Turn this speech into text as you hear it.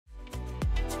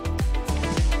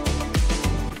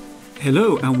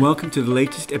Hello and welcome to the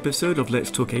latest episode of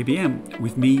Let's Talk ABM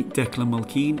with me, Declan,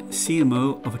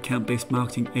 CMO of account-based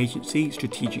marketing agency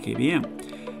Strategic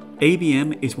ABM.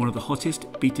 ABM is one of the hottest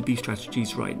B2B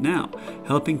strategies right now,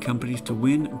 helping companies to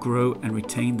win, grow and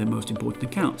retain their most important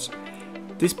accounts.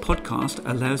 This podcast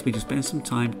allows me to spend some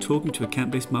time talking to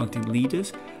account-based marketing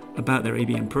leaders about their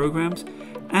ABM programs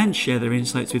and share their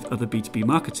insights with other B2B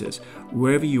marketers,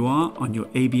 wherever you are on your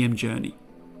ABM journey.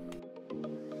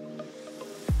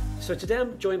 So today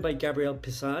I'm joined by Gabrielle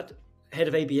Pirzad, Head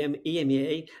of ABM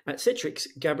EMEA at Citrix.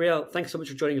 Gabrielle, thanks so much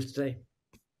for joining us today.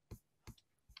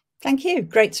 Thank you.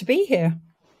 Great to be here.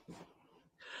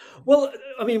 Well,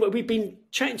 I mean, we've been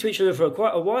chatting to each other for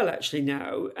quite a while actually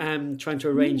now, trying to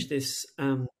arrange this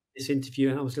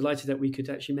interview, and I was delighted that we could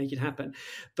actually make it happen.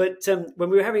 But when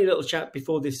we were having a little chat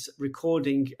before this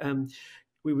recording,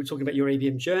 we were talking about your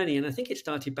ABM journey, and I think it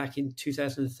started back in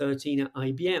 2013 at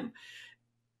IBM.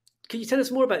 Can you tell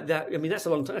us more about that? I mean, that's a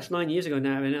long time. That's 9 years ago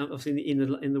now, and obviously in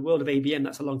the world of ABM,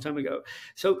 that's a long time ago.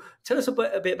 So, tell us a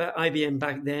bit about IBM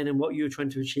back then and what you were trying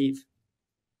to achieve.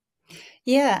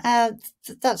 Yeah,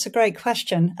 that's a great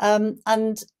question.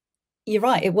 And you're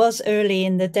right; it was early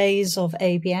in the days of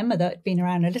ABM, although it'd been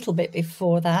around a little bit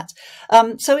before that.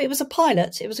 So it was a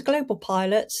pilot. It was a global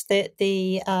pilot that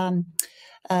the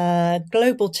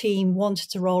global team wanted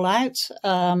to roll out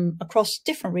across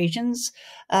different regions.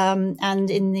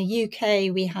 And in the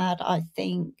UK, we had, I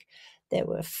think, there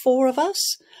were 4 of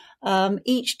us,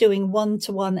 each doing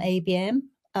one-to-one ABM.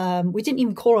 We didn't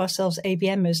even call ourselves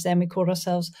ABMers then. We called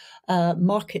ourselves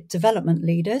market development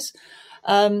leaders.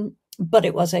 But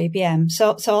it was ABM.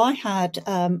 So I had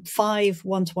 5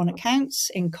 one-to-one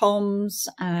accounts in comms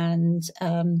and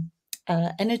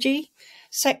energy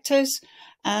sectors.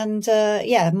 And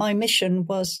my mission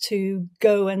was to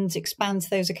go and expand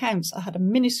those accounts. I had a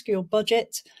minuscule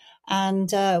budget,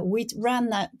 and we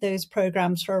ran those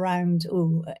programs for around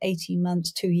 18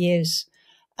 months, 2 years,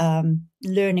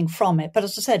 learning from it. But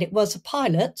as I said, it was a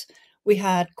pilot. We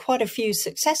had quite a few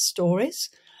success stories.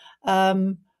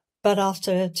 But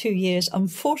after 2 years,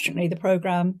 unfortunately, the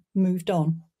program moved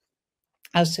on,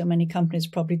 as so many companies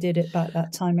probably did at about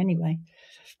that time anyway.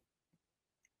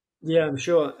 Yeah, I'm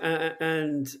sure.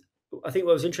 And I think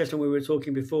what was interesting when we were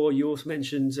talking before, you also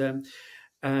mentioned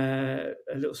a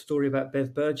little story about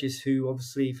Bev Burgess, who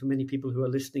obviously, for many people who are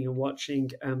listening and watching,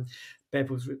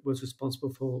 Bev was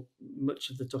responsible for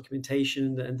much of the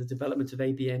documentation and the development of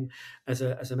ABM as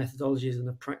a methodology and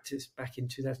a practice back in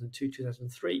 2002,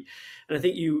 2003. And I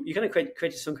think you kind of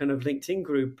created some kind of LinkedIn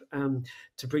group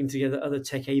to bring together other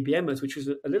tech ABMers, which was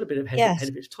a little bit ahead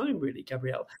of its time, really,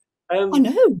 Gabrielle. I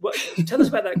know. Tell us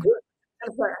about that group.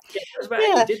 Tell us about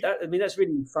how you did that. I mean, that's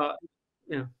really fun.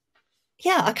 Yeah.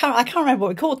 Yeah, I can't remember what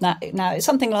we called that now. It's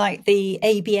something like the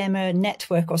ABM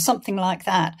network or something like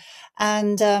that.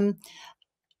 And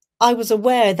I was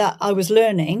aware that I was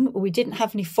learning. We didn't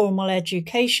have any formal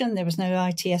education. There was no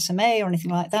ITSMA or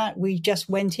anything like that. We just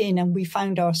went in and we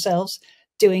found ourselves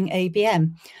doing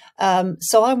ABM.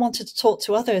 So I wanted to talk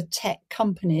to other tech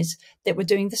companies that were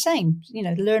doing the same,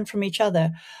 learn from each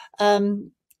other.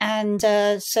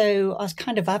 So I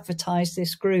kind of advertised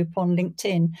this group on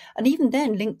LinkedIn. And even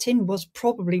then, LinkedIn was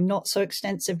probably not so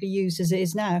extensively used as it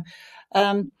is now.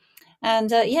 So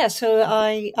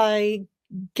I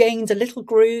gained a little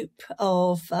group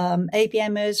of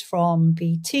ABMers from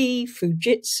BT,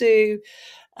 Fujitsu,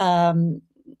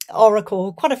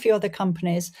 Oracle, quite a few other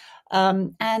companies.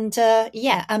 And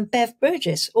Bev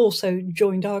Burgess also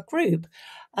joined our group.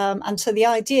 And so the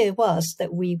idea was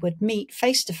that we would meet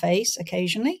face-to-face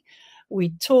occasionally.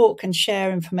 We'd talk and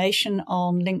share information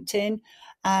on LinkedIn.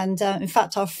 And in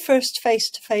fact, our first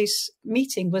face-to-face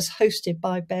meeting was hosted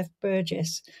by Bev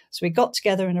Burgess. So we got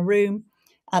together in a room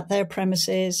at their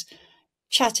premises,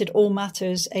 chatted all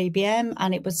matters ABM,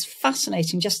 and it was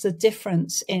fascinating, just the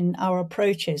difference in our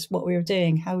approaches, what we were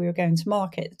doing, how we were going to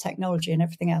market, the technology and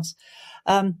everything else.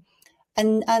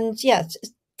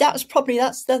 That's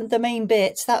the main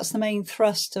bit. That's the main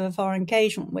thrust of our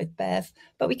engagement with Bev.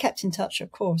 But we kept in touch,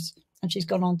 of course, and she's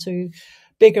gone on to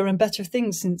bigger and better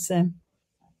things since then.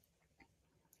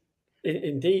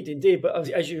 Indeed. But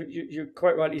as you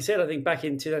quite rightly said, I think back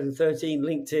in 2013,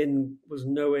 LinkedIn was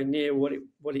nowhere near what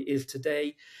it is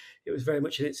today. It was very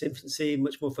much in its infancy,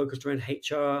 much more focused around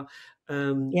HR.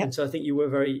 And so I think you were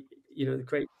very,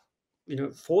 great,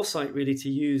 foresight really to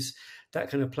use that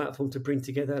kind of platform to bring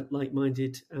together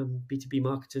like-minded B2B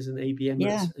marketers and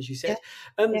ABMers, as you said.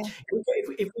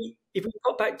 If we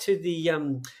got back to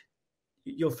the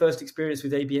your first experience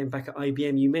with ABM back at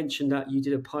IBM, you mentioned that you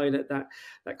did a pilot that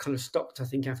kind of stopped, I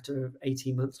think, after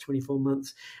 18 months, 24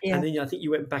 months. Yeah. And then I think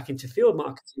you went back into field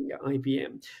marketing at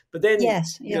IBM. But then,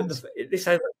 Yes. this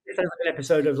has an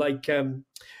episode of like, of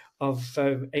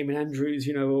Eamon Andrews,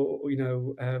 I'm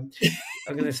going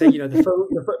to say,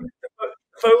 the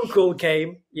phone call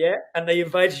came, and they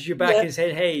invited you back and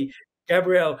said, "Hey,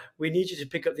 Gabrielle, we need you to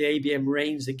pick up the ABM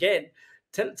reins again."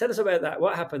 Tell us about that.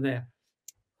 What happened there?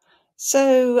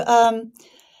 So,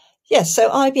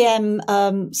 so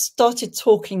IBM started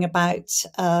talking about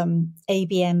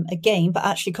ABM again, but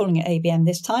actually calling it ABM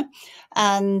this time.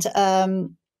 And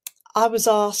I was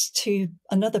asked to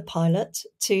pilot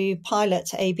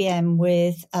ABM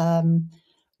with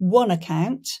one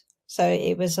account. So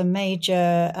it was a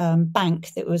major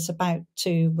bank that was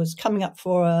coming up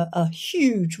for a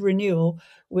huge renewal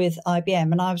with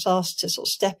IBM. And I was asked to sort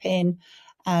of step in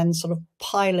and sort of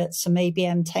pilot some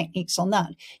ABM techniques on that.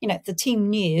 The team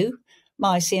knew,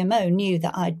 my CMO knew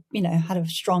that I'd, had a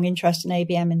strong interest in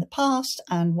ABM in the past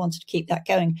and wanted to keep that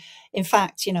going. In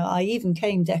fact, I even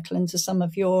came, Declan, to some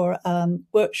of your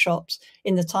workshops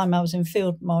in the time I was in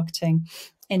field marketing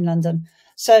in London.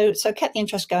 So kept the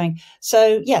interest going.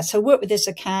 So worked with this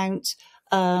account.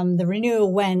 The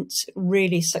renewal went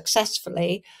really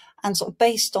successfully, and sort of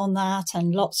based on that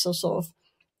and lots of sort of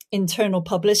internal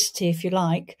publicity, if you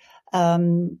like,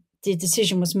 the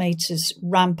decision was made to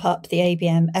ramp up the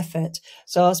ABM effort.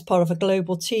 So I was part of a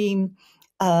global team,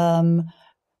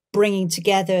 bringing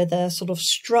together the sort of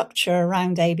structure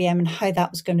around ABM and how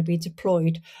that was going to be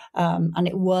deployed. And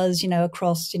it was,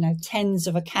 across, tens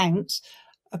of accounts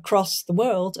across the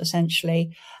world,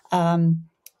 essentially,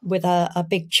 with a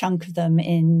big chunk of them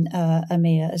in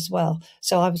EMEA as well.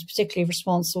 So I was particularly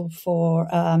responsible for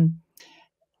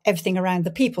everything around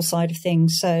the people side of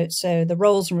things. So the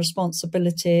roles and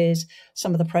responsibilities,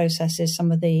 some of the processes,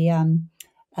 some of the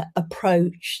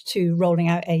approach to rolling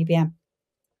out ABM.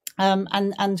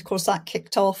 And of course that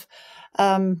kicked off.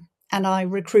 And I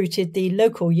recruited the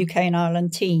local UK and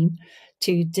Ireland team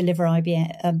to deliver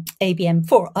ABM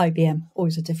for IBM.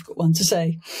 Always a difficult one to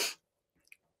say.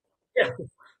 Yeah.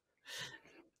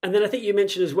 And then I think you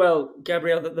mentioned as well,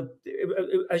 Gabrielle, that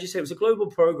as you say, it was a global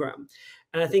program.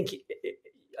 And I think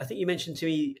you mentioned to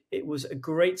me it was a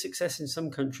great success in some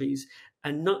countries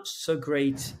and not so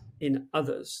great in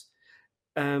others.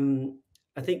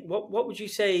 I think what would you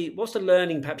say, what's the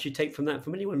learning perhaps you take from that,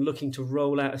 from anyone looking to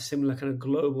roll out a similar kind of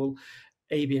global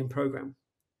ABM program?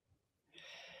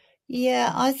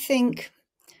 Yeah, I think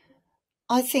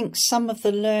some of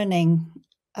the learning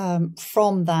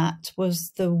from that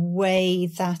was the way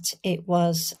that it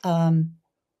was.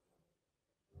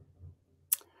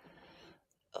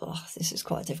 This is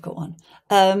quite a difficult one.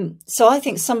 So I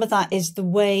think some of that is the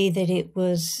way that it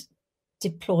was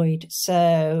deployed.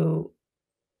 So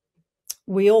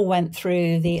we all went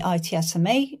through the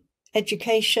ITSMA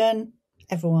education.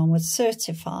 Everyone was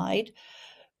certified,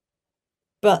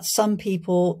 but some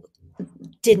people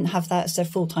didn't have that as their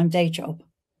full-time day job.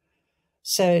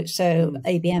 So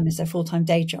ABM is their full-time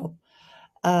day job.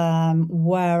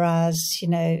 Whereas,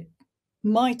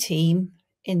 my team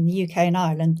in the UK and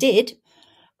Ireland did.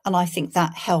 And I think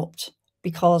that helped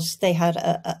because they had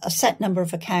a set number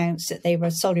of accounts that they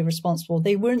were solely responsible.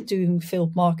 They weren't doing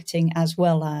field marketing as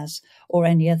well as, or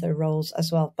any other roles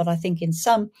as well. But I think in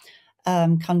some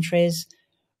countries,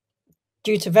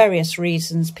 due to various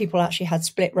reasons, people actually had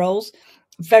split roles.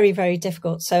 Very, very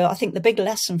difficult. So I think the big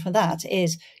lesson for that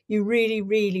is you really,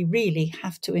 really, really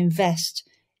have to invest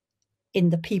in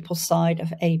the people side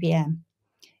of ABM.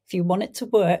 If you want it to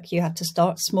work, you have to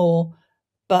start small,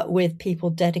 but with people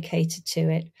dedicated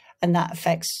to it. And that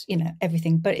affects,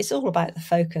 everything. But it's all about the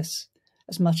focus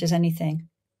as much as anything.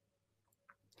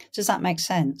 Does that make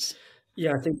sense?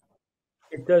 Yeah, I think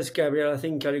it does, Gabrielle. I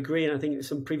think I'd agree. And I think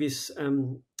some previous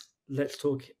Let's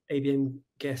Talk ABM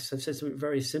guests have said something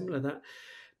very similar, that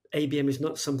ABM is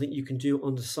not something you can do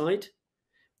on the side.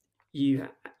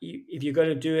 If you're going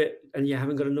to do it and you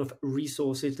haven't got enough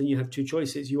resources, then you have two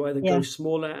choices. You either go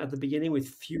smaller at the beginning with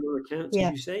fewer accounts,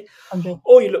 as you say,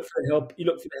 or you look for help. You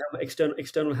look for the help,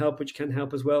 external help, which can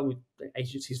help as well with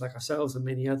agencies like ourselves and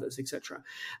many others, etc.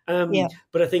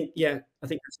 But I think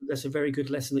that's a very good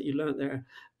lesson that you learned there.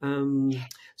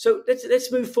 So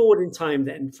let's move forward in time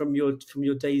then from your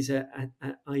days at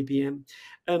IBM.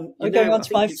 We're going on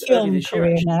to my film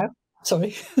career now.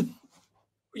 Sorry.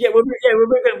 Yeah,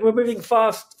 we're moving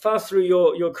fast through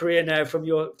your career now, from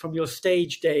your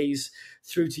stage days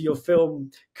through to your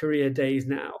film career days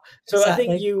now. So exactly. I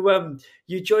think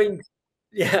you joined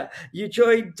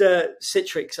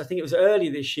Citrix. I think it was early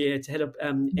this year to head up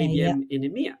ABM in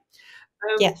EMEA.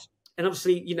 Yes. And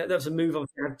obviously, that was a move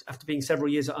after being several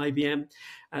years at IBM.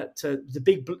 At the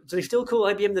Big Blue. Do they still call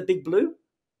IBM the Big Blue?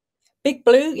 Big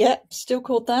Blue, yeah, still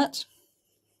called that.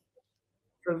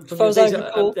 From As far your as I days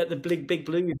recall. at the Big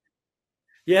Blue.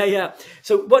 Yeah, yeah.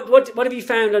 So what have you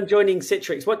found on joining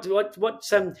Citrix?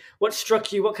 What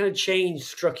struck you? What kind of change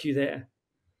struck you there?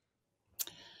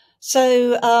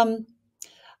 So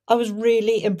I was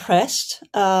really impressed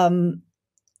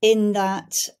in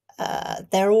that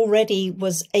there already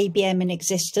was ABM in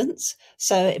existence.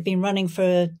 So it had been running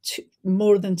for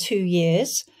more than 2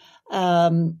 years.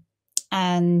 And,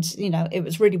 it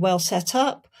was really well set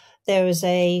up. There was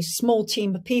a small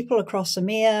team of people across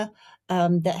EMEA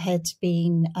that had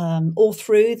been all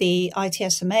through the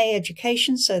ITSMA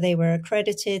education. So they were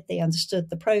accredited. They understood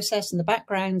the process and the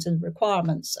backgrounds and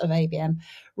requirements of ABM.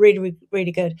 Really,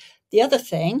 really good. The other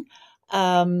thing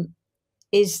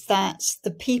is that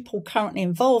the people currently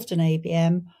involved in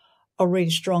ABM are really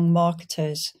strong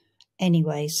marketers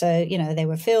anyway. So, they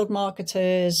were field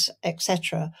marketers,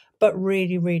 etc., but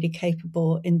really, really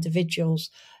capable individuals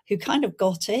who kind of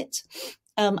got it.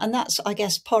 And that's, I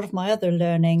guess, part of my other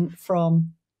learning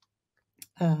from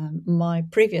my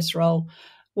previous role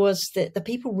was that the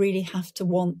people really have to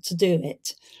want to do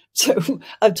it. So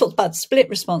I've talked about split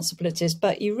responsibilities,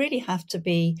 but you really have to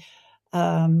be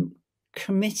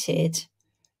committed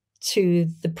to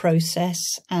the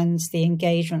process and the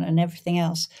engagement and everything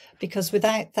else, because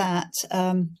without that,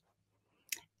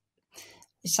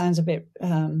 it sounds a bit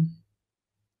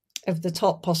over the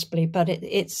top possibly, but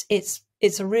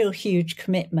it's a real huge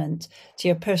commitment to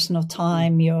your personal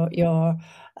time, your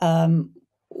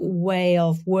way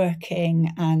of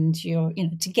working, and your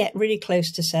to get really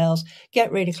close to sales,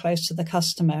 get really close to the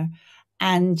customer,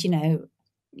 and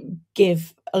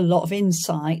give a lot of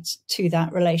insight to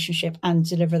that relationship and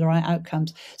deliver the right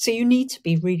outcomes. So you need to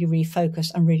be really, really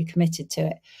focused and really committed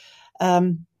to it.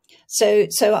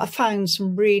 So I found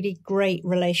some really great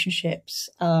relationships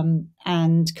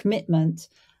and commitment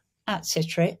at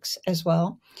Citrix as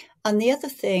well. And the other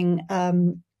thing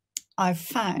I've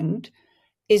found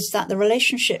is that the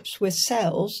relationships with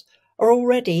sales are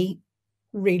already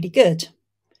really good.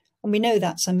 And we know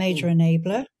that's a major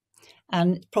enabler.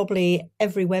 And probably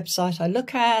every website I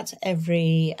look at,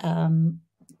 every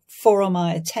forum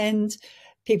I attend,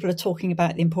 people are talking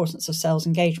about the importance of sales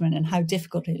engagement and how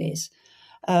difficult it is,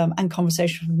 and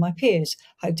conversations with my peers,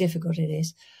 how difficult it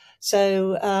is.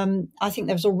 So I think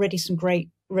there's already some great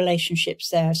relationships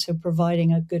there, so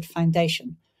providing a good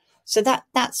foundation. So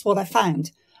that's what I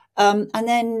found. And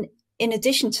then in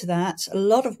addition to that, a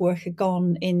lot of work had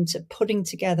gone into putting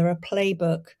together a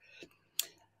playbook.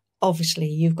 Obviously,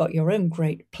 you've got your own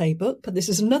great playbook, but this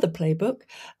is another playbook,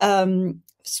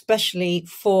 especially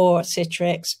for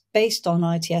Citrix, based on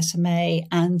ITSMA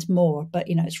and more. But,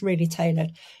 it's really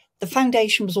tailored. The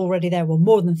foundation was already there, well,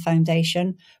 more than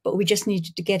foundation, but we just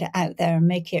needed to get it out there and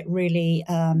make it really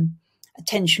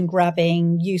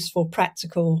attention-grabbing, useful,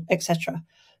 practical, etc.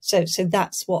 So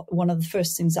that's what one of the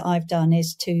first things that I've done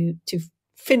is to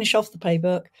finish off the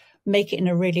playbook, make it in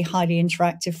a really highly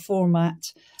interactive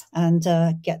format, and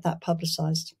get that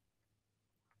publicized.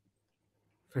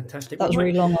 Fantastic. That was a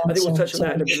really long answer. I think we'll touch on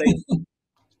that a little bit later.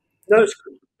 No,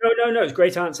 it's a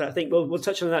great answer. I think we'll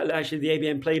touch on that, actually, the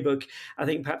ABM playbook. I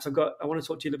think perhaps I want to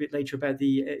talk to you a little bit later about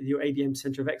your ABM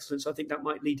Center of Excellence. So I think that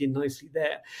might lead in nicely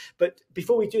there. But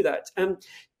before we do that,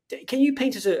 can you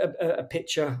paint us a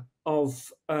picture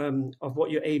of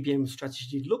what your ABM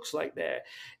strategy looks like there?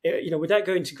 Without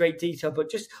going into great detail,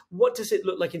 but just what does it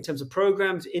look like in terms of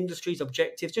programs, industries,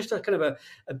 objectives, just a kind of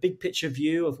a big picture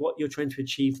view of what you're trying to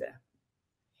achieve there.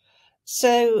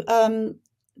 So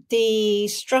the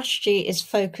strategy is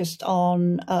focused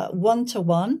on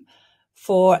one-to-one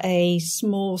for a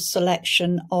small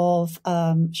selection of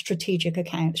strategic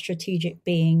accounts, strategic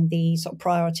being the sort of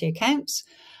priority accounts.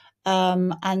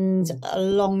 And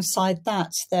alongside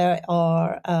that, there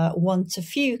are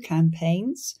one-to-few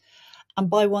campaigns. And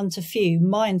by one-to-few,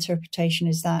 my interpretation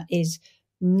is that is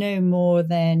no more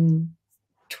than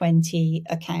 20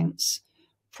 accounts,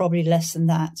 probably less than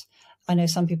that. I know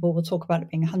some people will talk about it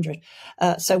being 100.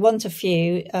 So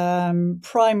one-to-few,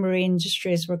 primary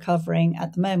industries we're covering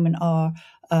at the moment are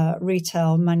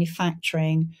retail,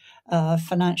 manufacturing,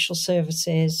 financial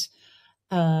services.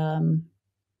 In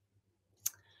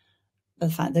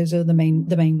fact, those are the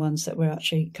main ones that we're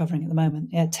actually covering at the moment.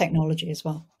 Yeah, technology as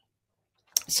well.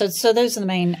 So those are the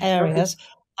main areas.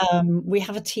 We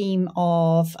have a team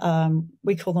of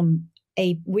we call them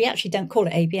we actually don't call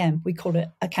it ABM. We call it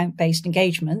account-based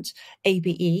engagement,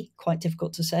 ABE. Quite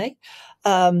difficult to say,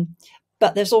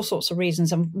 but there's all sorts of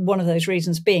reasons, and one of those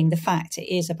reasons being the fact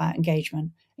it is about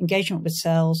engagement with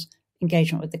sales,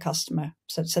 engagement with the customer.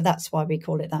 So that's why we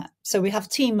call it that. So we have a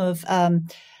team of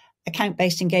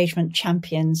account-based engagement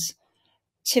champions,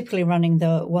 typically running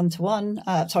the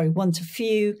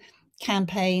one-to-few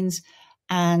campaigns,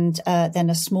 and then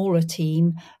a smaller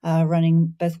team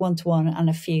running both one-to-one and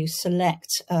a few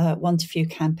select one-to-few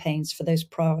campaigns for those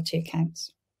priority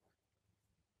accounts.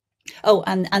 Oh,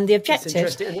 and the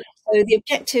objectives. So the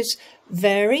objectives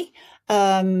vary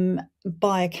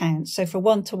by account. So for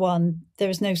one-to-one, there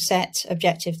is no set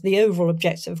objective. The overall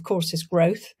objective, of course, is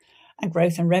growth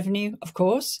and revenue, of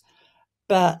course.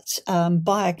 But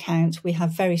by account, we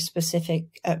have very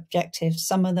specific objectives.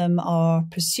 Some of them are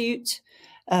pursuit,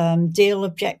 deal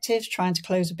objectives, trying to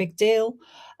close a big deal,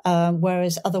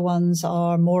 whereas other ones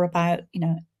are more about,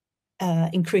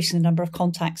 increasing the number of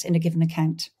contacts in a given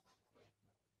account.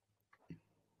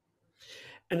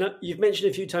 And you've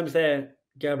mentioned a few times there,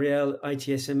 Gabrielle,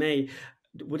 ITSMA.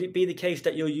 Would it be the case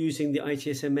that you're using the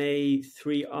ITSMA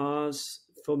 3Rs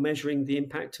for measuring the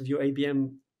impact of your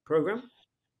ABM program?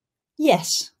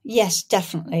 Yes,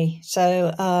 definitely.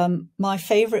 So my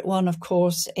favorite one, of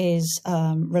course, is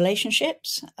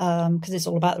relationships, because it's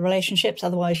all about the relationships.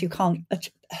 Otherwise, you can't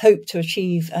hope to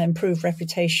achieve improved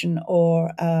reputation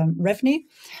or revenue.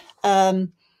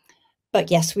 But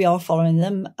yes, we are following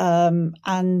them.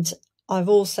 And I've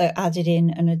also added in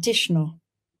an additional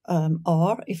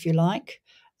R, if you like,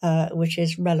 which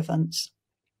is relevance.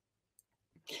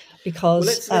 Because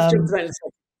let's jump to that in a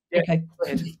second. Yeah, okay. Go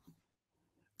ahead.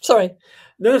 Sorry.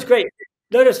 No, that's great.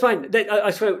 No, that's fine.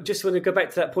 I just want to go back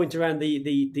to that point around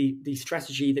the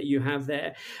strategy that you have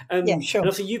there. Yeah, sure. And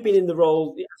obviously, you've been in the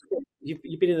role.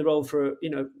 You've been in the role for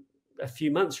a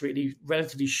few months, really,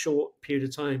 relatively short period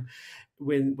of time.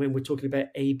 When we're talking about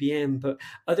ABM, but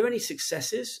are there any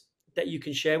successes that you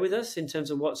can share with us in terms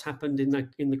of what's happened in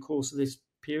the course of this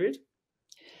period?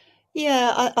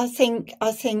 Yeah, I think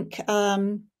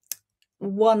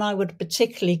one I would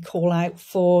particularly call out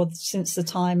for since the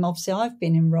time, obviously, I've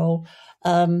been in role,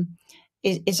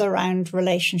 is around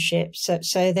relationships.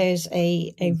 So there's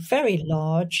a very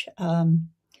large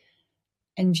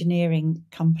engineering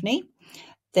company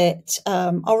that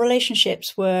our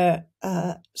relationships were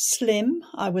slim,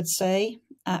 I would say,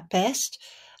 at best.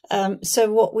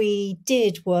 So what we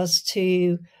did was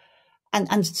to, and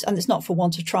it's not for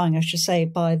want of trying, I should say,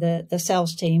 by the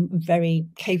sales team, very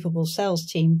capable sales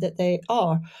team that they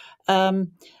are.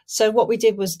 So what we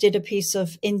did was did a piece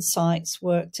of insights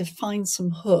work to find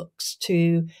some hooks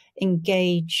to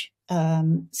engage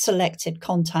selected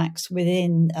contacts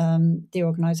within the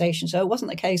organization. So it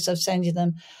wasn't a case of sending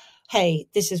them, hey,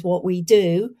 this is what we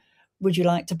do. Would you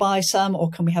like to buy some, or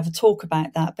can we have a talk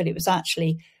about that? But it was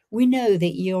actually, we know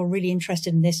that you're really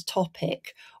interested in this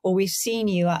topic, or we've seen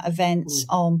you at events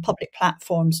on public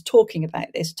platforms talking about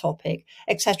this topic,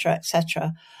 et cetera,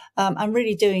 and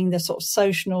really doing the sort of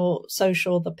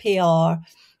social, the PR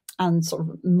and sort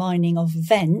of mining of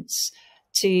events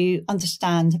to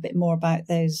understand a bit more about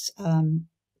those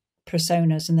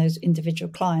personas and those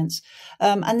individual clients.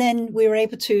 And then we were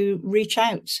able to reach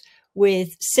out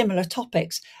with similar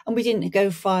topics, and we didn't go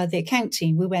via the account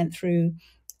team. We went through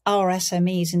our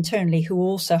SMEs internally who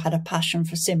also had a passion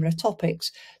for similar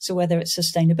topics. So whether it's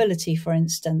sustainability, for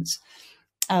instance,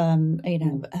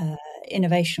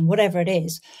 innovation, whatever it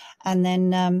is, and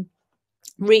then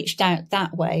reached out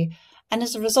that way. And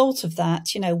as a result of that,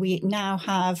 we now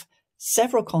have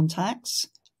several contacts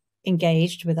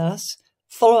engaged with us,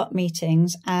 follow-up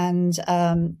meetings, and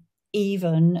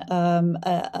even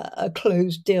a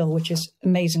closed deal, which is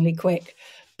amazingly quick.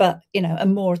 But,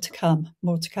 and more to come.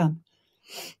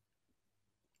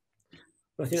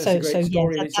 I think that's a great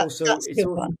story. Yeah, and it's a good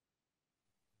one.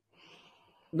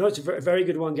 No, it's a very, very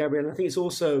good one, Gabrielle. And I think it's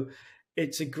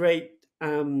a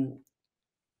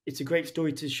great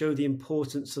story to show the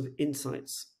importance of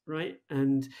insights, right?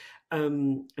 And I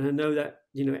know that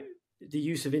the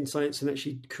use of insights and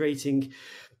actually creating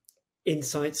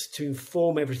insights to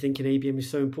inform everything in ABM is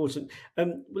so important.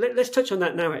 Let's touch on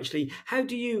that now. Actually, how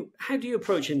do you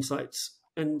approach insights,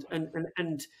 and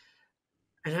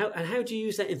how do you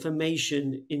use that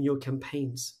information in your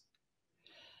campaigns?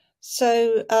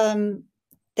 So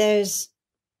there's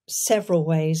several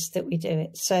ways that we do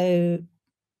it. So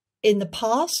in the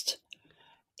past,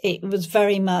 it was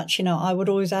very much, I would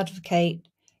always advocate,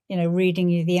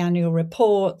 reading the annual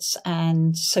reports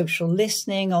and social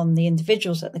listening on the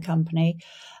individuals at the company.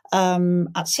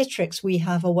 At Citrix, we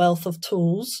have a wealth of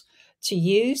tools to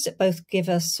use that both give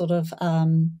us sort of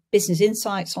business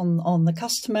insights on the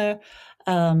customer,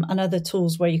 and other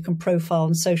tools where you can profile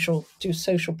and do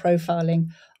social profiling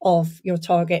of your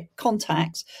target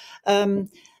contacts.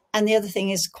 And the other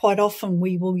thing is, quite often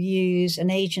we will use an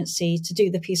agency to do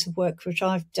the piece of work which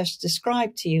I've just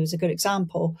described to you as a good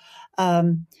example,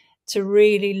 to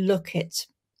really look at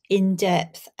in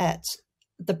depth at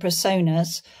the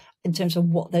personas in terms of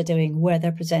what they're doing, where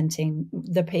they're presenting,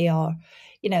 the PR.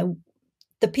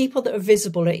 The people that are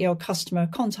visible at your customer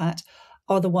contact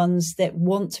are the ones that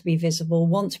want to be visible,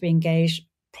 want to be engaged,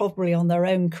 probably on their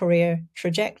own career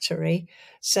trajectory.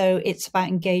 So it's about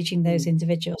engaging those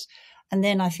individuals. And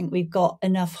then I think we've got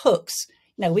enough hooks.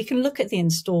 We can look at the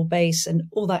install base and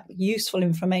all that useful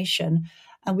information,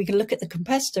 and we can look at the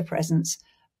competitor presence,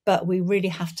 but we really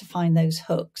have to find those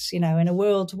hooks. In a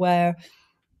world where,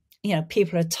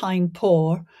 people are time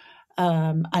poor,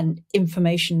 and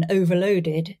information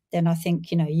overloaded, then I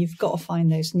think, you've got to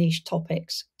find those niche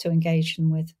topics to engage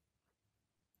them with.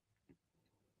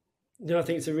 No, I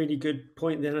think it's a really good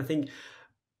point there. And I think,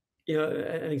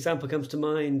 an example comes to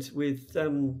mind with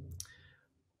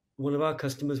one of our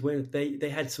customers where they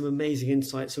had some amazing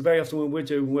insights. So very often when we're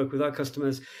doing work with our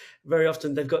customers, very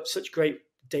often they've got such great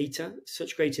data,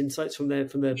 such great insights from their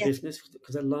business,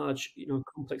 because they're large,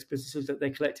 complex businesses, that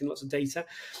they're collecting lots of data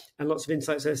and lots of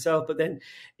insights themselves. But then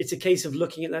it's a case of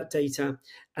looking at that data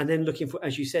and then looking for,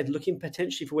 as you said, looking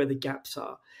potentially for where the gaps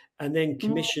are, and then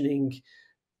commissioning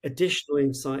additional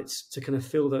insights to kind of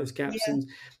fill those gaps.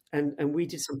 And we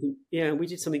did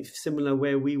something similar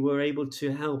where we were able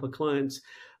to help a client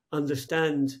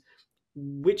understand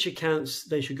which accounts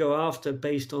they should go after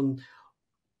based on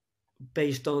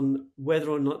whether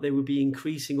or not they would be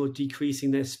increasing or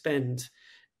decreasing their spend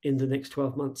in the next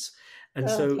 12 months. And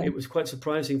so it was quite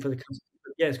surprising for the customer.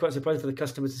 Yeah, it's quite surprising for the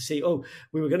customers to see,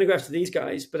 we were going to go after these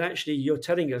guys, but actually you're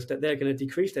telling us that they're going to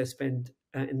decrease their spend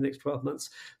in the next 12 months.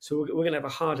 So we're going to have a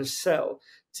harder sell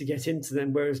to get into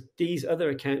them. Whereas these other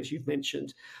accounts you've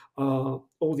mentioned, all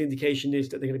the indication is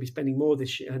that they're going to be spending more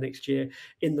next year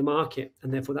in the market.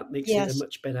 And therefore that makes it a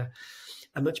much better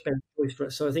choice for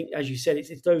us. So I think, as you said,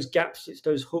 it's those gaps, it's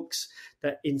those hooks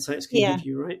that insights can give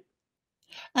you, right?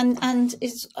 And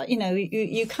it's,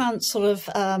 you can't sort of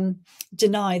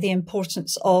deny the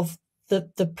importance of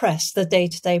the press, the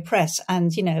day-to-day press.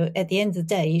 And, at the end of the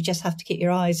day, you just have to keep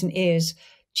your eyes and ears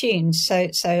tuned. So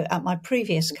at my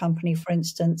previous company, for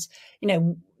instance,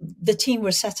 the team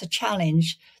were set a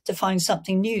challenge to find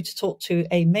something new to talk to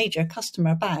a major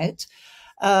customer about.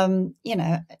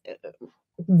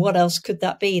 What else could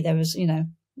that be? There was,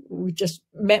 we just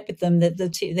met with them.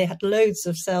 They had loads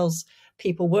of sales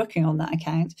people working on that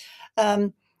account.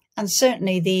 And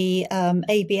certainly the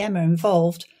ABM are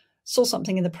involved, saw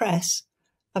something in the press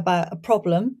about a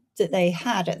problem that they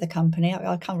had at the company.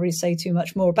 I can't really say too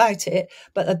much more about it,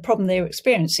 but the problem they were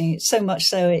experiencing, so much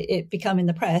so it became in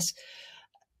the press.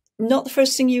 Not the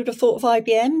first thing you would have thought of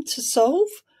IBM to solve,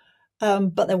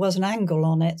 but there was an angle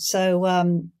on it.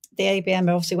 So the ABM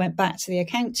obviously went back to the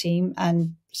account team,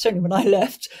 and certainly when I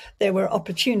left, there were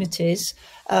opportunities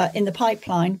in the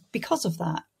pipeline because of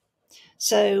that.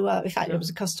 So in fact, it was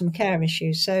a customer care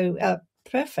issue. So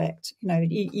perfect.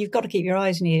 You've got to keep your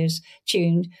eyes and ears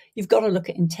tuned. You've got to look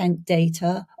at intent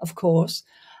data, of course.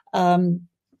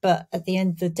 But at the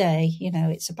end of the day,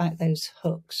 it's about those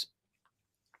hooks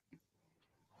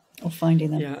or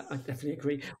finding them. Yeah, I definitely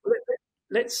agree. Well,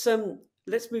 let's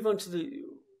move on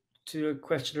to a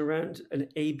question around an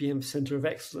ABM Center of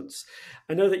Excellence.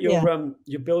 I know that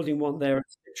you're building one there at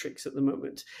Citrix at the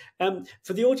moment.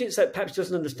 For the audience that perhaps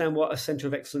doesn't understand what a Center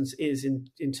of Excellence is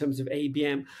in terms of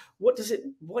ABM, what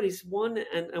is one,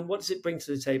 and what does it bring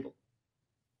to the table?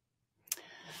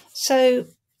 So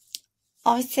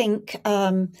I think,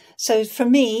 so for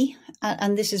me,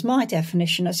 and this is my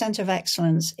definition, a Center of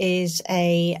Excellence is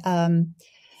a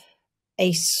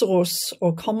source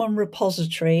or common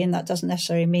repository, and that doesn't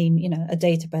necessarily mean, a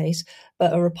database,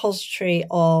 but a repository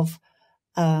of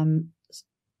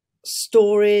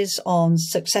stories, on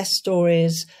success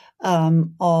stories,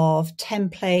 of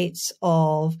templates,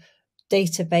 of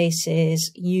databases,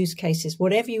 use cases,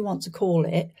 whatever you want to call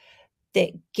it,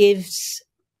 that gives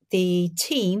the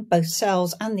team, both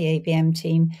sales and the ABM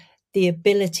team, the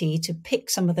ability to pick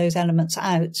some of those elements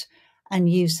out and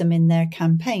use them in their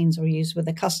campaigns or use with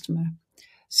a customer.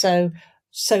 So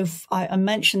I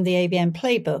mentioned the ABM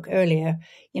playbook earlier.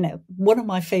 One of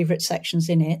my favorite sections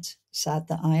in it, sad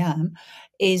that I am,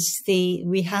 is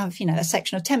we have, a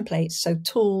section of templates. So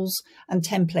tools and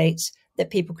templates that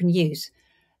people can use.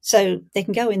 So they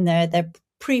can go in there, they're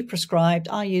pre-prescribed.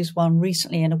 I used one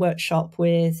recently in a workshop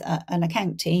with an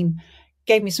account team,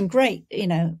 gave me some great,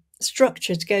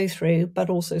 structure to go through, but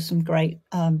also some great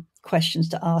questions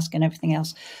to ask and everything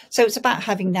else. So it's about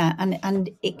having that, and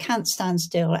it can't stand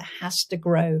still. It has to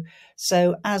grow.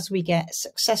 So as we get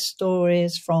success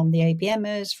stories from the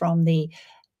ABMers, from the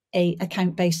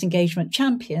account-based engagement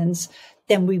champions,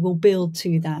 then we will build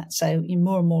to that. So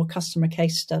more and more customer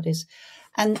case studies.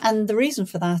 And the reason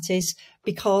for that is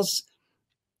because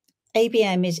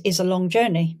ABM is a long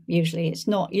journey. Usually it's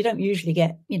not, you don't usually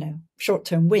get,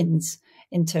 short-term wins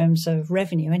in terms of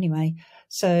revenue anyway.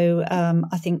 So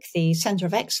I think the Center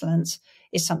of Excellence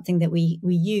is something that we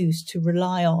use to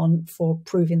rely on for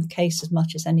proving the case as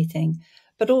much as anything,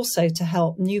 but also to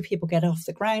help new people get off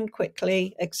the ground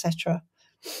quickly, etc.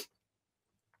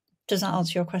 Does that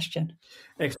answer your question?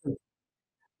 Excellent.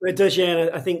 It does, yeah.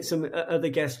 And I think some other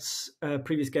guests,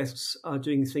 previous guests, are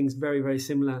doing things very, very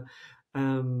similar,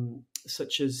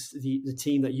 such as the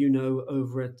team that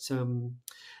over at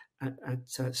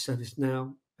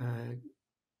ServiceNow.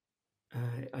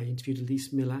 I interviewed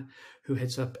Elise Miller, who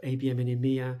heads up ABM in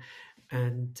EMEA,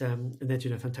 and they're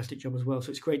doing a fantastic job as well. So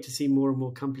it's great to see more and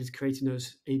more companies creating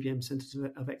those ABM Centers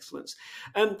of Excellence.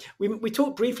 We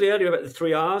talked briefly earlier about the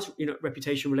 3 R's,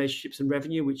 reputation, relationships, and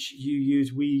revenue, which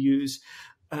we use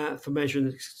for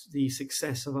measuring the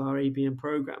success of our ABM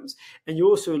programs. And you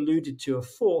also alluded to a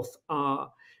 4th R.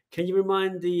 Can you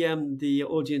remind the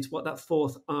audience what that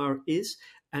 4th R is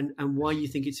and why you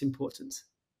think it's important?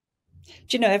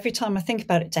 Do you know, every time I think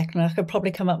about it, Declan, I could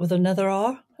probably come up with another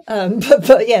R.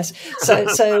 But yes,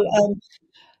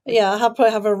 yeah, I'll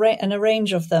probably have a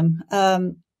range of them.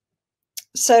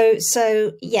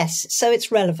 So yes, so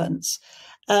it's relevance.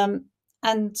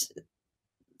 And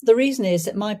the reason is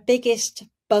that my biggest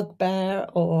bugbear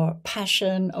or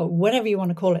passion or whatever you want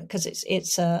to call it, because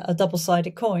it's a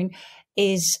double-sided coin,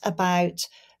 is about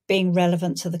being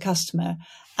relevant to the customer.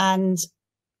 And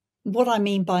what I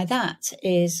mean by that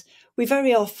is we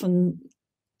very often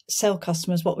sell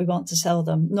customers what we want to sell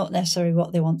them, not necessarily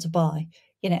what they want to buy.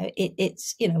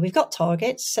 We've got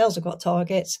targets, sales have got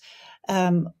targets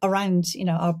around,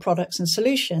 our products and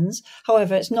solutions.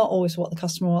 However, it's not always what the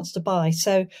customer wants to buy.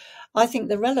 So I think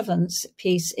the relevance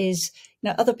piece is,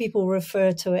 other people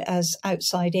refer to it as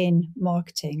outside in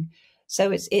marketing.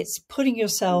 So it's putting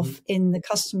yourself in the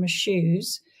customer's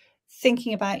shoes,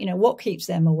 thinking about, what keeps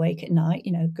them awake at night,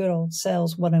 good old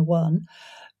sales 101,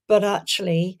 but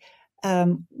actually,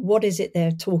 what is it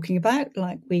they're talking about,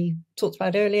 like we talked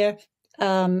about earlier,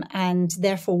 and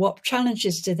therefore what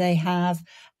challenges do they have?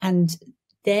 And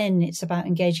then it's about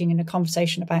engaging in a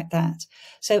conversation about that.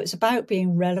 So it's about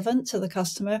being relevant to the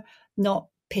customer, not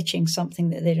pitching something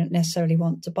that they don't necessarily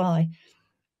want to buy.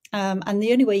 And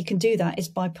the only way you can do that is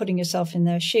by putting yourself in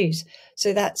their shoes.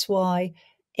 So that's why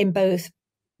in both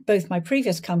my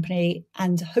previous company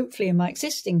and hopefully in my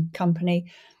existing company,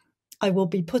 I will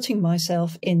be putting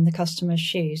myself in the customer's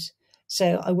shoes.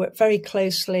 So I worked very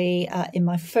closely in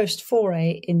my first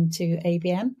foray into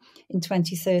ABM in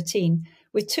 2013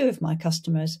 with 2 of my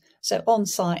customers. So on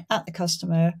site at the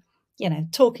customer,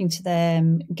 talking to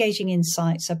them, engaging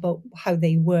insights about how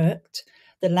they worked,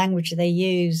 the language they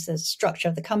use, the structure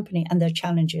of the company, and their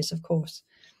challenges, of course.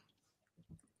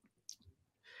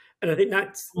 And I think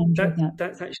that's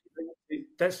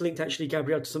linked actually,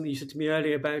 Gabrielle, to something you said to me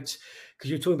earlier about,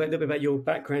 because you were talking about a little bit about your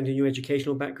background and your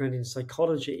educational background in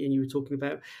psychology, and you were talking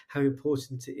about how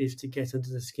important it is to get under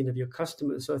the skin of your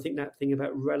customers. So I think that thing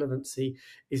about relevancy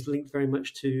is linked very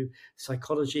much to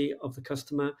psychology of the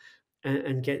customer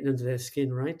and getting under their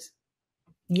skin, right?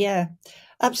 Yeah,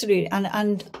 absolutely. And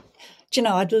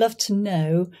I'd love to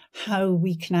know how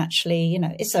we can actually,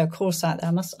 is there a course out there?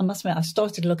 I must admit, I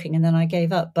started looking and then I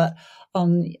gave up, but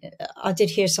I did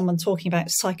hear someone talking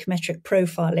about psychometric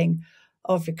profiling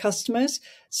of your customers.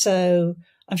 So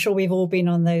I'm sure we've all been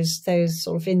on those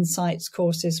sort of insights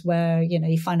courses where,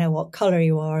 you find out what color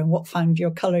you are and what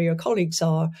color your colleagues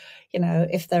are.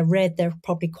 If they're red, they're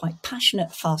probably quite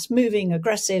passionate, fast moving,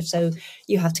 aggressive. So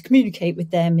you have to communicate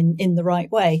with them in the right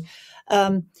way.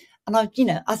 And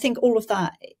I think all of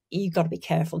that, you've got to be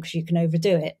careful because you can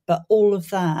overdo it. But all of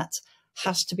that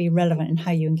has to be relevant in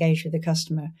how you engage with the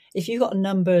customer. If you've got a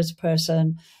numbers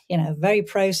person, very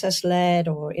process led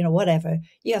or, whatever,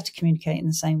 you have to communicate in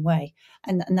the same way.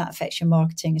 And that affects your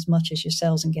marketing as much as your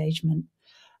sales engagement.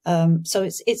 So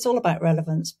it's all about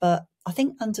relevance. But I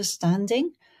think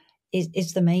understanding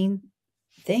is the main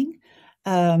thing.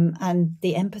 And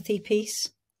the empathy piece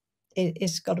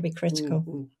is got to be critical.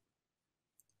 Mm-hmm.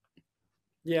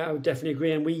 Yeah, I would definitely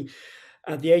agree. And we,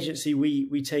 at the agency,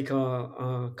 we take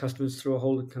our customers through a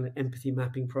whole kind of empathy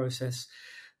mapping process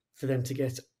for them to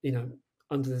get,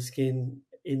 under the skin,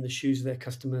 in the shoes of their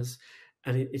customers.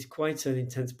 And it's quite an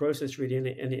intense process, really. And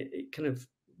it kind of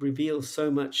reveals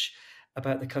so much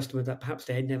about the customer that perhaps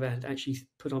they had never had actually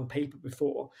put on paper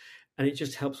before. And it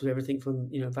just helps with everything from,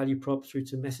 value prop through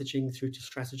to messaging, through to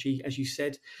strategy, as you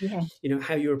said, Yeah.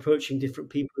 how you're approaching different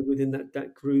people within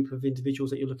that group of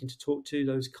individuals that you're looking to talk to,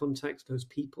 those contacts, those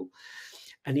people.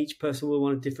 And each person will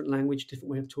want a different language,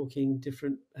 different way of talking,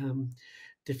 different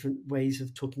ways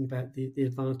of talking about the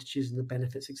advantages and the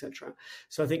benefits, etc.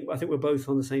 So I think we're both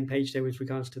on the same page there with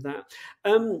regards to that.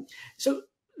 So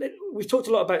we've talked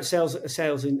a lot about sales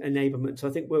enablement. So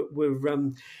I think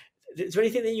is there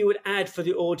anything that you would add for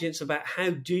the audience about how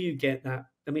do you get that?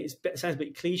 I mean, it sounds a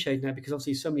bit cliched now because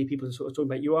obviously so many people are sort of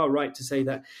talking about. You are right to say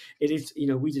that it is.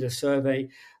 We did a survey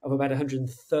of about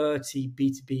 130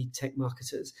 B2B tech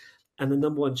marketers, and the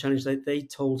number one challenge that they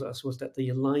told us was that the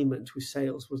alignment with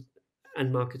sales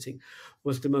and marketing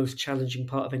was the most challenging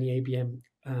part of any ABM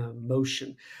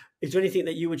motion. Is there anything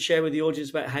that you would share with the audience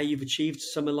about how you've achieved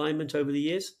some alignment over the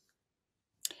years?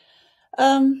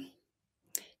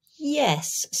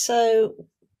 Yes. So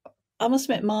I must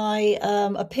admit my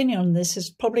opinion on this has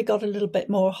probably got a little bit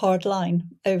more hardline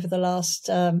over the last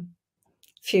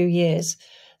few years.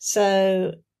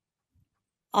 So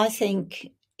I think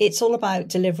it's all about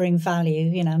delivering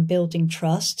value, and building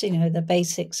trust, the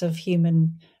basics of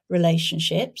human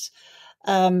relationships.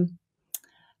 And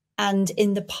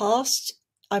in the past,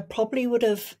 I probably would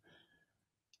have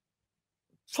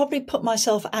put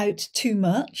myself out too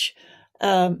much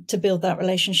to build that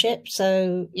relationship.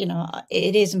 So,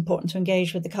 it is important to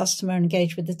engage with the customer and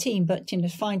engage with the team, but,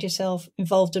 find yourself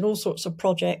involved in all sorts of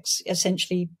projects,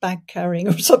 essentially bag carrying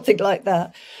or something like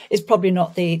that is probably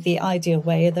not the ideal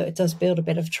way, though it does build a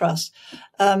bit of trust.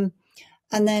 And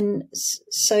then,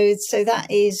 so that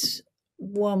is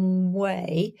one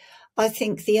way. I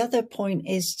think the other point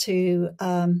is to,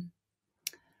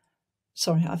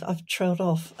 sorry, I've trailed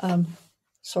off.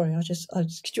 Sorry, do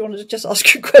you want to just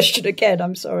ask your question again?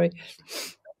 I'm sorry.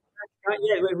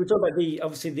 Yeah, we're talking about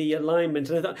obviously the alignment.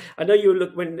 And I know you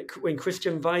look when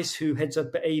Christian Weiss, who heads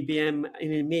up ABM in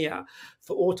EMEA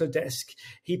for Autodesk,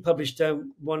 he published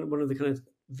one of the kind of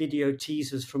video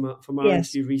teasers from our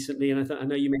interview recently, and I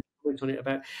know you made a comment on it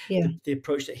about the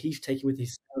approach that he's taking with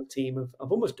his sales team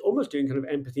of almost doing kind of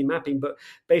empathy mapping, but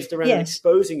based around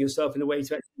exposing yourself in a way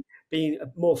to actually being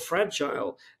more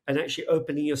fragile and actually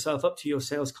opening yourself up to your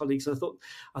sales colleagues. And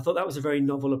I thought that was a very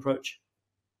novel approach.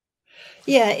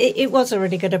 Yeah, it was a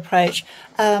really good approach,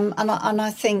 and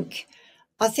I think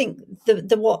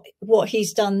what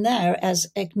he's done there is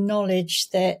acknowledge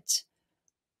that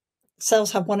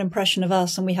sales have one impression of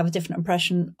us and we have a different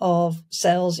impression of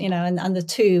sales, and the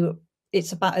two,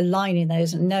 it's about aligning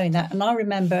those and knowing that. And I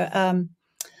remember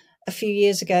a few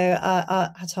years ago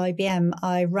at IBM,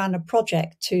 I ran a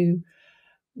project to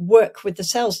work with the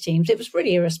sales teams. It was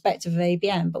really irrespective of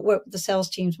ABM, but work with the sales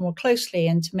teams more closely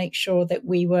and to make sure that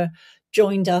we were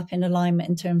joined up in alignment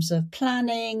in terms of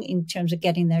planning, in terms of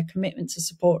getting their commitment to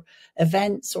support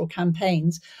events or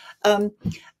campaigns. And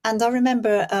I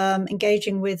remember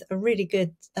engaging with a really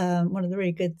good, one of the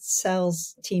really good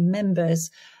sales team members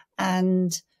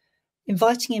and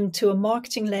inviting him to a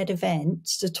marketing-led event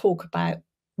to talk about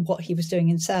what he was doing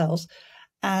in sales.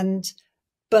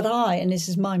 But and this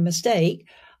is my mistake,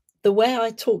 the way I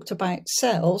talked about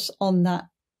sales on that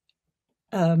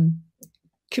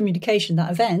communication,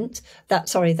 that event, that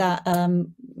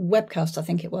webcast, I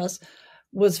think it was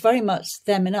very much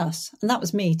them and us. And that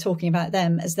was me talking about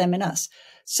them as them and us.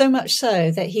 So much so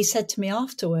that he said to me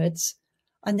afterwards,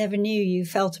 I never knew you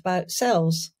felt about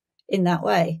sales in that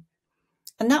way.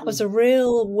 And that was a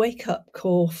real wake-up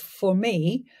call for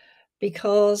me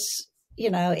because,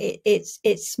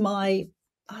 it's my,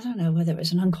 I don't know whether it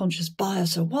was an unconscious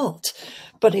bias or what,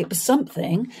 but it was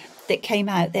something that came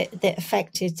out that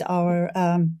affected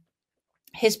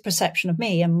his perception of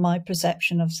me and my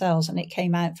perception of sales, and it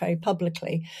came out very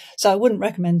publicly. So I wouldn't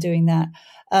recommend doing that.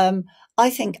 I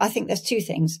think there's two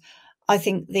things. I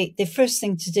think the first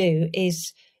thing to do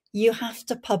is you have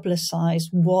to publicize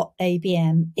what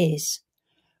ABM is.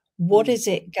 What is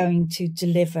it going to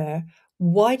deliver?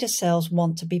 Why do sales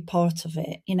want to be part of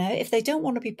it? If they don't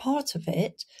want to be part of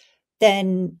it,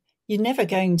 then you're never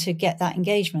going to get that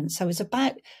engagement. So it's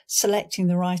about selecting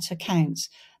the right accounts.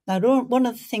 Now, one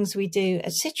of the things we do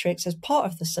at Citrix as part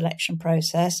of the selection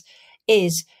process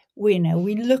is we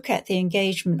look at the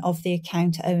engagement of the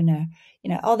account owner.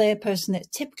 Are they a person that's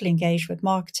typically engaged with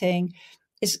marketing,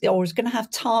 is going to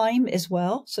have time as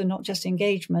well, so not just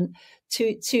engagement,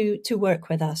 to work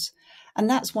with us. And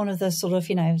that's one of the sort of,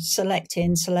 select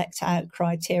in, select out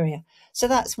criteria. So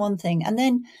that's one thing. And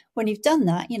then when you've done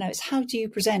that, it's how do you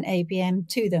present ABM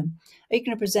to them? Are you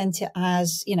going to present it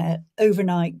as,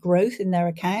 overnight growth in their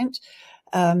account?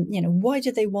 Why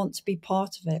do they want to be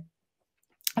part of it?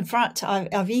 In fact,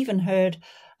 I've even heard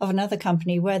of another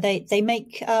company where they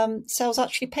make sales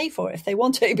actually pay for it. If they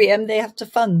want ABM, they have to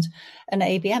fund an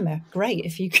ABMer. Great,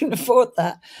 if you can afford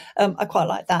that. I quite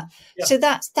like that. Yeah. So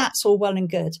that's all well and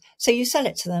good. So you sell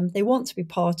it to them. They want to be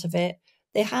part of it.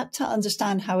 They had to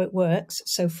understand how it works.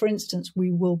 So, for instance,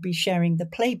 we will be sharing the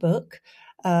playbook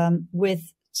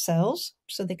with sales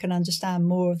so they can understand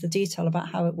more of the detail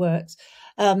about how it works.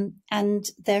 And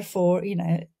therefore,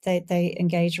 they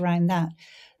engage around that.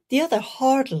 The other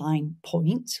hardline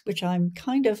point, which I'm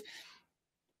kind of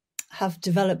have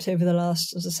developed over the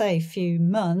last, as I say, few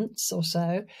months or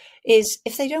so, is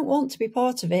if they don't want to be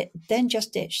part of it, then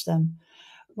just ditch them.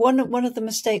 One of the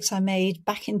mistakes I made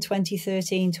back in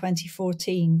 2013,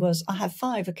 2014 was I had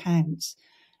 5 accounts.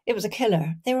 It was a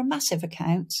killer. They were massive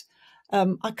accounts.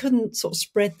 I couldn't sort of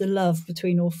spread the love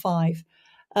between all 5.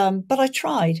 But I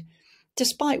tried.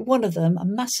 Despite one of them, a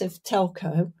massive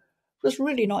telco, was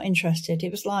really not interested. It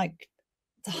was like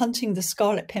hunting the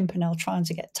Scarlet Pimpernel, trying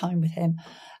to get time with him.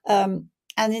 And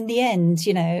in the end,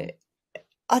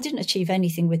 I didn't achieve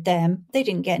anything with them. They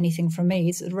didn't get anything from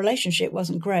me. So the relationship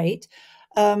wasn't great.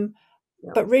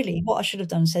 But really what I should have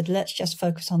done is said, let's just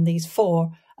focus on these 4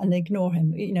 and ignore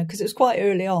him, because it was quite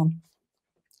early on.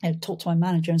 I talk to my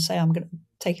manager and say, I'm going to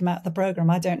take him out of the program.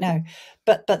 I don't know.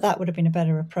 But that would have been a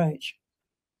better approach.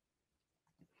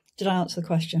 Did I answer the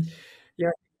question? Yeah.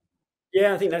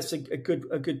 Yeah, I think that's a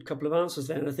good couple of answers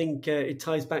there. And I think it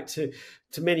ties back to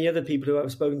many other people who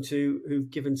I've spoken to who've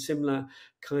given similar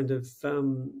kind of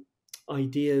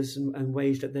ideas and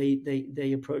ways that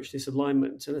they approach this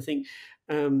alignment. And I think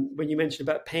when you mentioned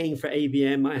about paying for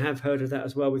ABM, I have heard of that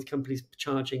as well, with companies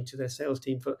charging to their sales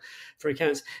team for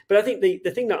accounts. But I think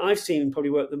the thing that I've seen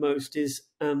probably work the most is,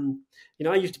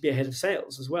 I used to be a head of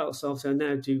sales as well. So obviously I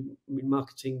now do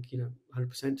marketing,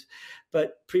 100%.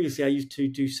 But previously I used to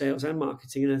do sales and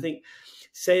marketing. And I think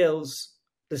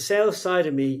the sales side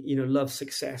of me, loves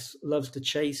success, loves the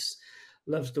chase,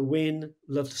 loves the win,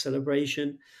 loves the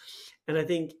celebration. And I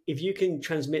think if you can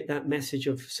transmit that message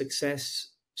of success,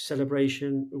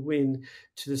 celebration, win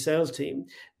to the sales team,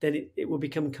 then it will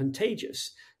become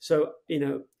contagious. So,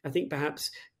 I think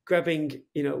perhaps grabbing,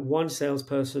 one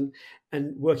salesperson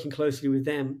and working closely with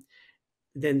them,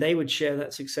 then they would share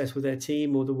that success with their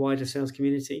team or the wider sales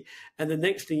community. And the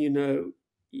next thing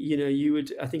you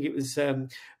would, I think it was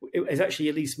actually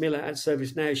Elise Miller at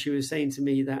ServiceNow. She was saying to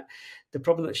me that the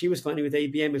problem that she was finding with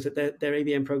ABM is that their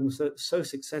ABM program was so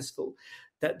successful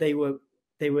that they were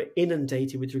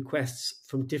inundated with requests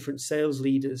from different sales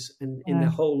leaders and in their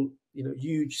whole,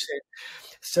 huge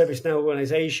ServiceNow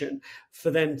organization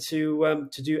for them to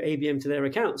do ABM to their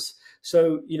accounts.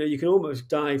 So, you can almost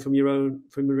die from your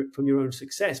own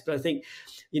success. But I think,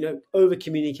 over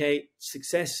communicate.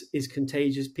 Success is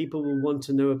contagious. People will want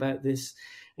to know about this.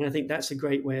 And I think that's a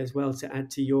great way as well to add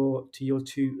to your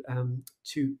two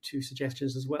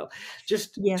suggestions as well.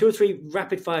 Just 2 or 3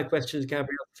 rapid fire questions, Gabrielle,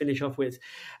 to finish off with.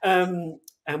 And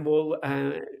we'll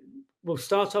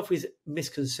start off with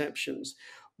misconceptions.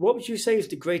 What would you say is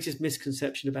the greatest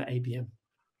misconception about ABM?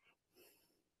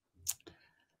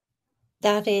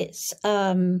 That it's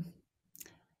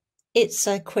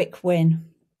a quick win.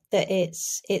 That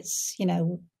it's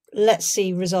let's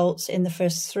see results in the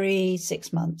first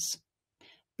 3-6 months,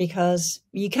 because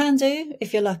you can do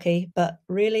if you're lucky, but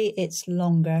really it's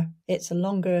longer. It's a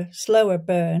longer, slower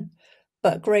burn,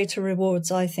 but greater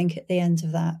rewards, I think, at the end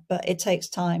of that. But it takes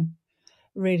time.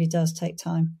 It really does take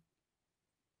time.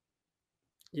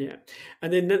 Yeah.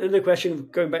 And then another question,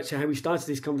 going back to how we started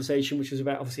this conversation, which was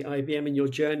about obviously IBM and your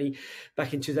journey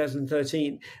back in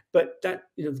 2013. But that,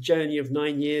 the journey of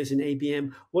 9 years in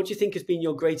ABM, what do you think has been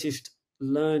your greatest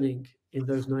learning in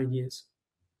those 9 years?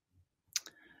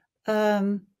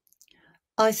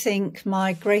 I think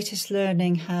my greatest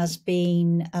learning has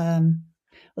been,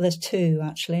 there's 2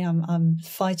 actually. I'm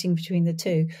fighting between the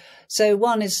 2. So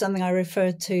one is something I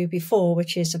referred to before,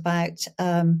 which is about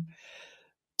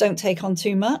don't take on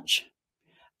too much.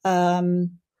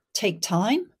 Take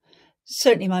time.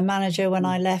 Certainly my manager, when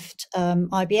I left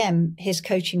IBM, his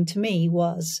coaching to me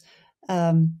was,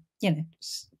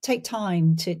 take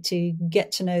time to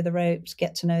get to know the ropes,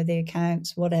 get to know the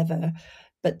accounts, whatever,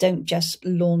 but don't just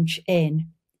launch in.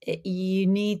 You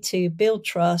need to build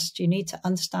trust. You need to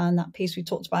understand that piece we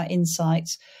talked about,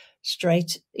 insights,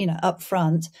 straight, up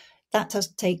front. That does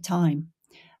take time.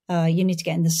 You need to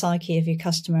get in the psyche of your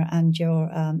customer and your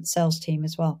sales team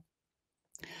as well.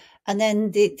 And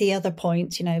then the other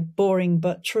point, boring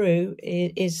but true,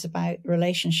 is about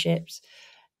relationships.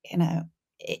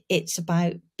 it's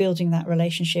about building that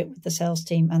relationship with the sales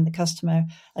team and the customer.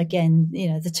 Again,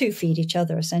 the two feed each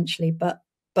other essentially, but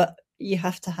you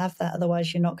have to have that,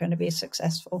 otherwise you're not going to be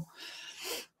successful.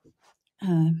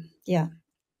 Yeah.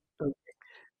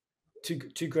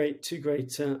 Two great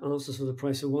answers for the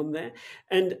price of one there.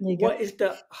 And what is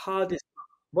the hardest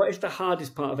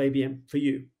part of ABM for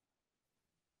you?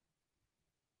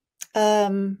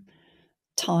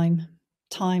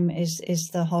 Time is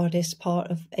the hardest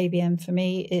part of ABM for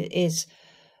me. It is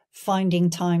finding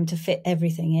time to fit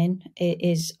everything in. It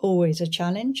is always a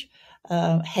challenge.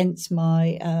 Hence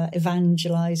my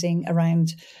evangelizing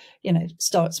around,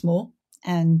 start small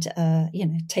and,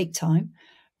 take time,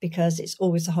 because it's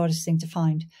always the hardest thing to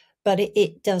find. But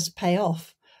it does pay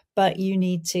off. But you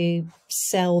need to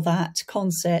sell that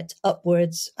concept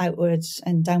upwards, outwards,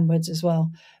 and downwards as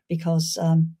well, because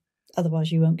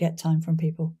otherwise you won't get time from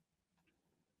people.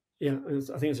 Yeah,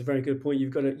 I think it's a very good point.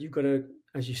 You've got to,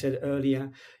 as you said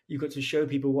earlier, you've got to show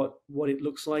people what it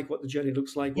looks like, what the journey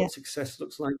looks like, what success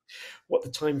looks like, what the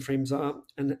timeframes are,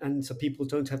 and so people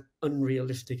don't have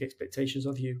unrealistic expectations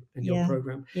of you and your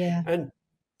program. Yeah. And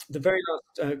the very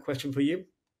last question for you: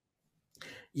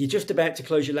 you're just about to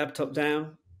close your laptop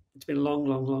down. It's been a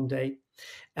long day,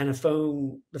 and the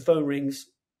phone rings.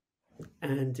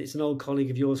 And it's an old colleague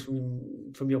of yours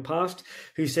from your past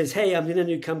who says, "Hey, I'm in a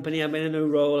new company. I'm in a new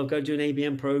role. I've got to do an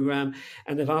ABM program.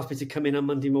 And they've asked me to come in on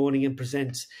Monday morning and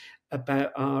present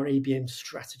about our ABM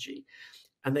strategy."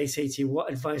 And they say to you,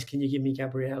 "What advice can you give me,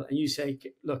 Gabrielle?" And you say,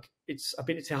 "Look, it's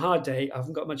a hard day. I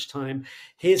haven't got much time.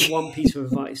 Here's one piece of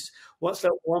advice." What's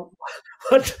that one?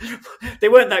 They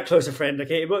weren't that close a friend.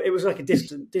 Okay. It was like a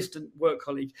distant work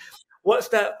colleague. What's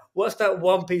that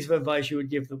one piece of advice you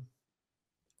would give them?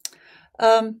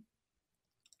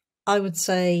 I would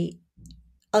say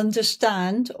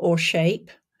understand or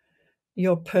shape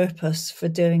your purpose for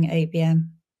doing ABM.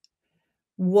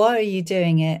 Why are you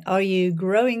doing it? Are you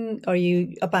growing? Are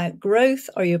you about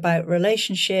growth? Are you about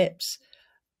relationships,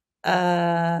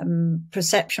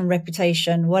 perception,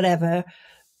 reputation, whatever?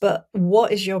 But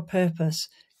what is your purpose?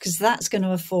 Because that's going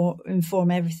to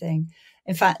inform everything.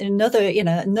 In fact,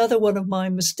 another one of my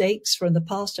mistakes from the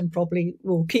past, and probably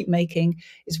will keep making,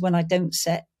 is when I don't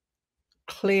set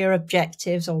clear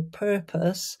objectives or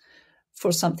purpose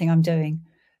for something I'm doing.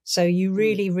 So you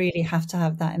really, really have to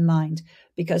have that in mind,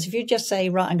 because if you just say,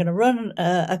 right, I'm going to run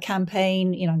a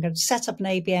campaign, I'm going to set up an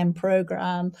ABM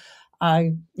program,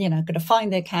 I'm going to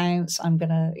find the accounts, I'm going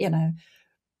to,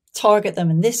 target them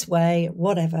in this way,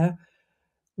 whatever.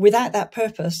 Without that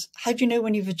purpose, how do you know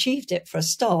when you've achieved it for a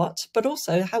start? But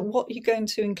also, what are you going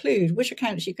to include? Which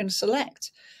accounts are you going to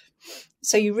select?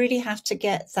 So you really have to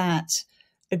get that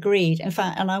agreed. In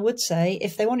fact, and I would say,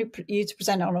 if they want you to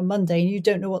present it on a Monday and you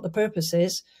don't know what the purpose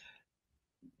is,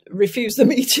 refuse the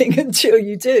meeting until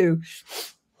you do.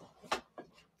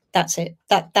 That's it.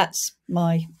 That's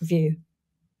my view.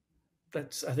 I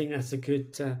think that's a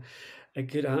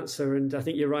good answer, and I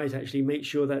think you're right. Actually, make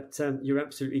sure that you're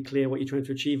absolutely clear what you're trying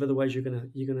to achieve. Otherwise, you're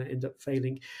gonna end up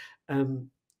failing.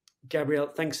 Gabrielle,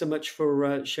 thanks so much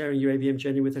for sharing your ABM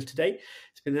journey with us today.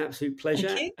 It's been an absolute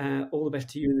pleasure. All the best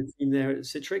to you and the team there at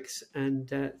Citrix, and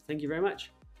thank you very much.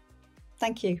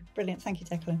 Thank you. Brilliant. Thank you,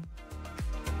 Declan.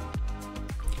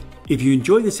 If you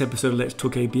enjoyed this episode of Let's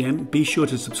Talk ABM, be sure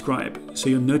to subscribe so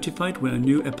you're notified when a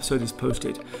new episode is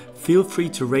posted. Feel free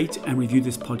to rate and review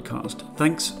this podcast.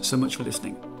 Thanks so much for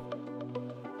listening.